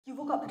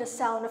up at the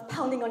sound of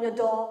pounding on your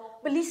door,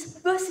 police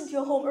burst into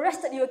your home,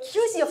 arrested you,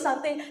 accuse you of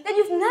something that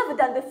you've never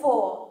done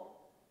before.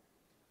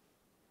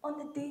 On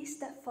the days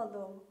that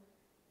follow,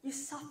 you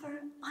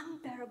suffer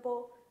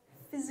unbearable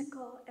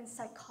physical and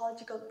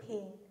psychological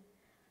pain,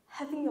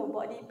 having your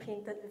body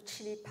painted with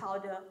chili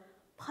powder,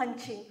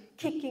 punching,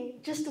 kicking,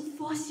 just to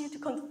force you to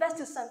confess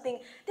to something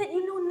that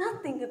you know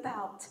nothing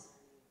about.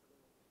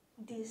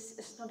 This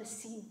is not a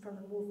scene from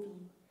a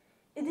movie.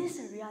 It is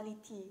a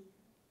reality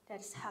that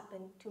has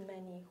happened to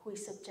many who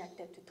is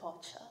subjected to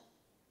torture.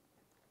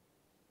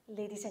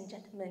 Ladies and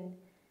gentlemen,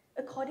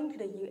 according to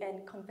the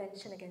UN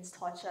Convention Against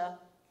Torture,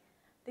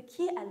 the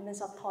key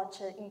elements of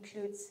torture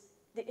includes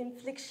the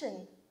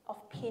infliction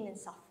of pain and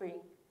suffering.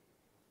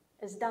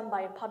 It's done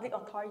by a public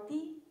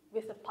authority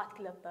with a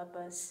particular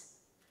purpose.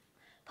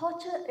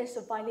 Torture is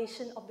a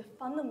violation of the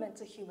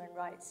fundamental human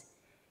rights.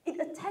 It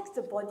attacks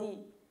the body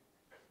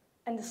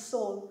and the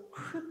soul,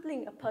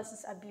 crippling a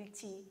person's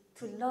ability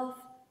to love,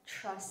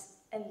 trust,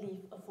 and live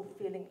a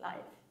fulfilling life.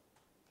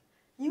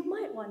 You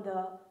might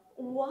wonder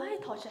why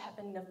torture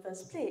happened in the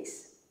first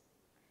place.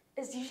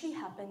 It's usually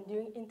happened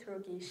during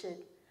interrogation,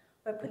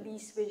 where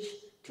police wish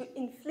to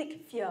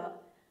inflict fear,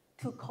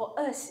 to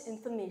coerce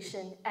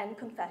information and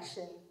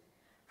confession.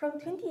 From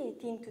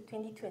 2018 to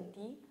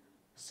 2020,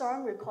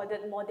 SORM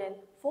recorded more than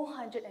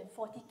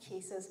 440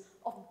 cases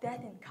of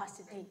death in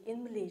custody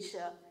in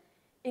Malaysia,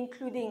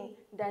 including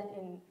death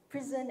in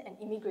prison and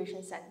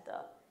immigration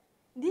center.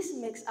 This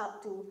makes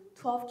up to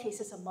 12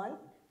 cases a month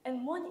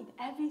and 1 in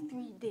every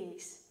 3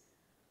 days.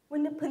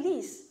 When the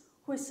police,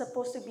 who is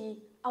supposed to be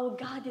our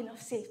guardian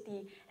of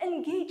safety,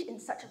 engage in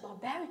such a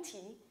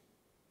barbarity,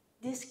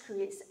 this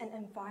creates an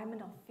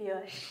environment of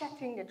fear,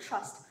 shattering the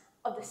trust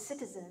of the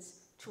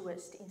citizens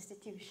towards the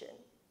institution.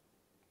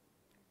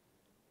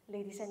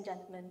 Ladies and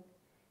gentlemen,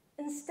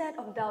 instead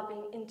of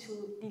delving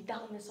into the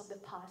darkness of the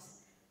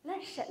past,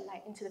 let's shed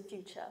light into the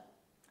future.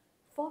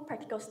 4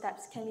 practical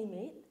steps can be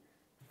made.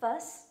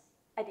 First,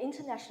 at the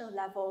international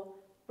level,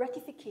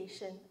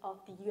 ratification of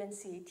the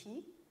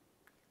UNCAT.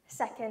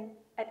 Second,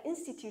 at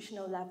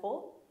institutional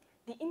level,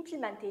 the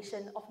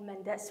implementation of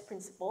Mendes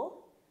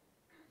Principle.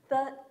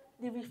 Third,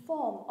 the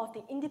reform of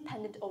the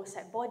independent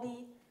oversight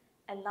body.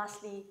 And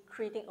lastly,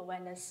 creating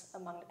awareness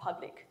among the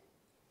public.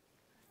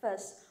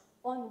 First,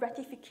 on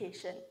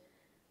ratification.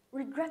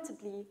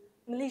 Regrettably,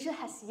 Malaysia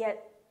has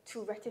yet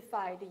to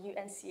ratify the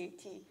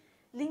UNCAT,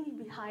 leaving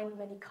behind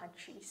many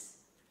countries.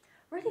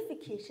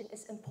 Ratification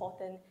is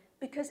important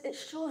because it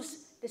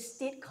shows the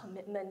state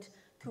commitment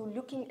to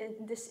looking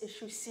at this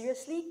issue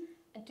seriously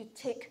and to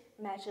take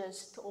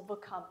measures to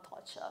overcome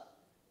torture.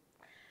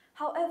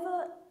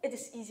 However, it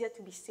is easier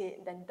to be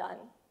said than done.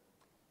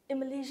 In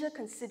Malaysia,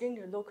 considering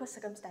the local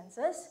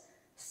circumstances,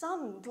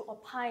 some do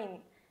opine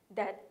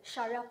that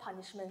Sharia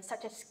punishment,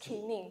 such as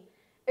caning,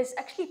 is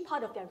actually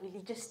part of their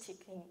religious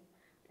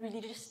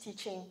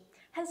teaching.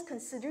 Hence,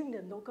 considering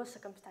the local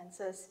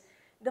circumstances,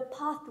 the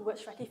path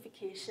towards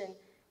ratification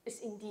is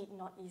indeed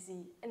not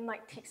easy and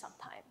might take some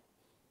time.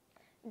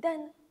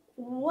 Then,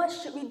 what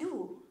should we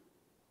do?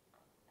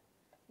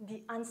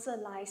 The answer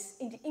lies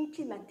in the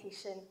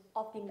implementation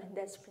of the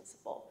Mendes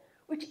Principle,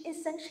 which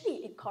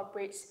essentially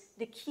incorporates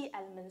the key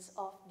elements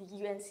of the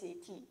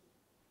UNCAT.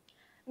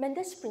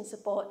 Mendes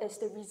Principle is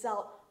the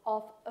result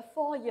of a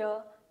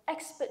 4-year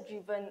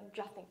expert-driven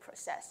drafting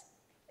process.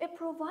 It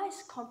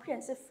provides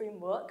comprehensive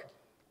framework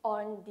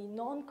on the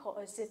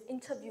non-coercive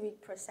interviewing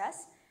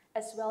process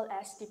as well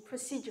as the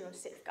procedural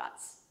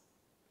safeguards.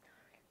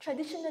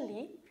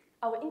 Traditionally,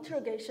 our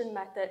interrogation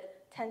method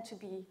tend to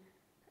be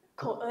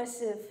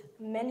coercive,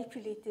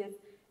 manipulative,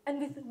 and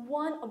with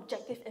one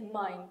objective in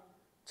mind,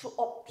 to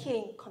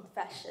obtain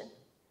confession.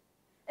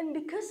 And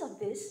because of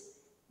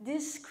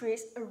this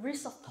creates a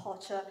risk of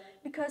torture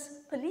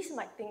because police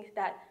might think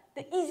that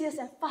the easiest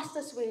and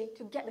fastest way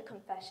to get the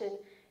confession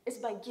is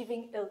by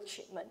giving ill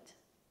treatment.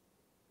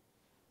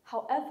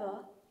 However,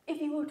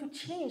 if you were to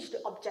change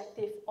the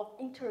objective of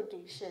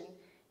interrogation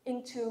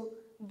into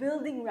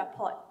building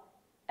rapport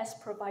as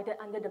provided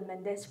under the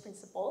Mendes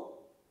Principle,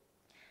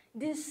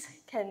 this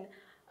can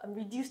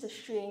reduce the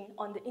strain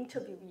on the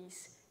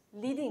interviewees,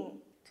 leading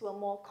to a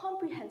more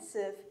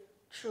comprehensive,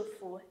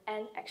 truthful,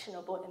 and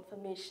actionable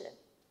information.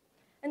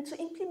 And to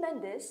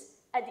implement this,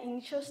 at the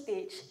initial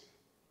stage,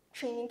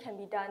 training can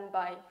be done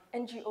by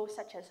NGOs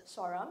such as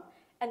SORM,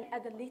 and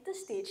at the later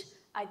stage,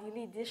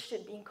 ideally this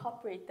should be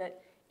incorporated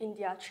in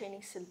their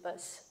training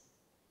syllabus.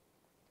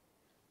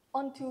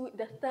 On to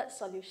the third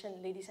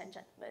solution, ladies and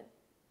gentlemen,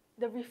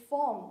 the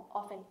reform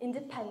of an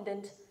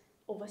independent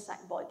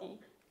oversight body.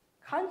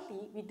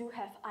 Currently, we do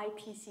have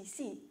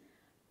IPCC,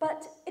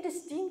 but it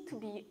is deemed to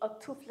be a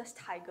toothless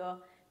tiger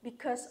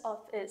because of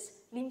its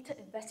limited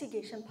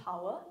investigation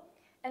power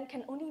and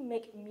can only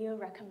make mere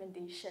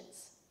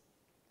recommendations.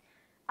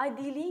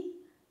 Ideally,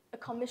 a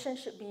commission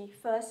should be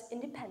first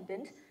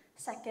independent,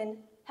 second,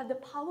 have the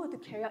power to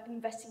carry out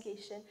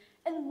investigation,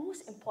 and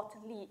most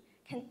importantly,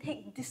 can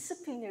take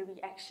disciplinary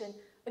action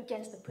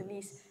against the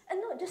police and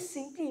not just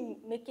simply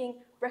making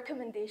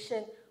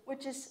recommendation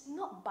which is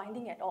not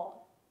binding at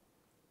all.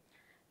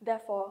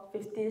 Therefore,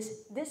 with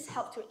this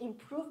helps to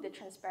improve the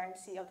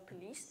transparency of the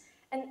police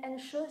and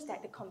ensures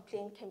that the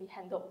complaint can be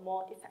handled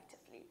more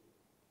effectively.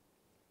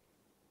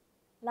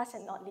 Last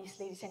and not least,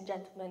 ladies and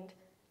gentlemen,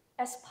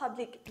 as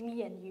public,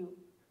 me and you,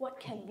 what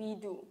can we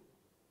do?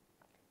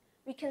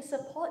 We can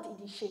support the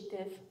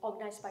initiative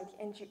organized by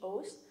the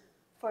NGOs,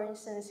 for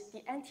instance,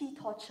 the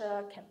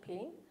anti-torture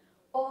campaign,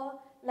 or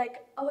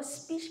like our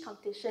speech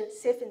competition,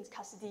 Safe in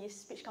Custody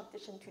speech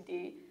competition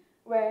today,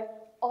 where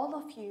all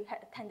of you had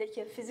attended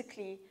here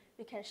physically.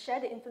 We can share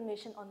the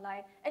information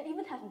online and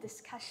even have a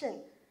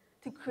discussion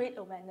to create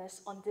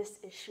awareness on this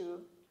issue.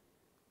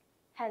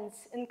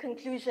 Hence, in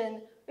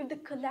conclusion, with the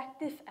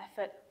collective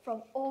effort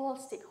from all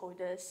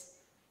stakeholders,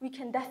 we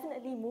can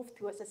definitely move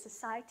towards a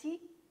society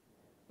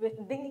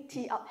with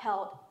dignity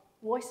upheld,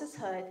 voices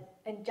heard,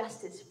 and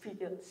justice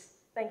prevails.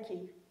 Thank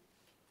you.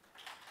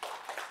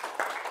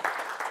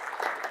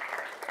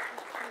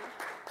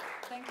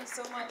 Thank you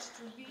so much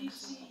to Li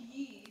Shi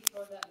Yi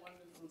for that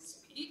wonderful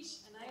speech.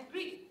 And I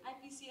agree,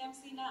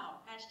 IPCMC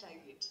now,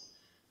 #it.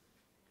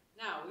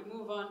 Now we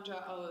move on to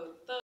our third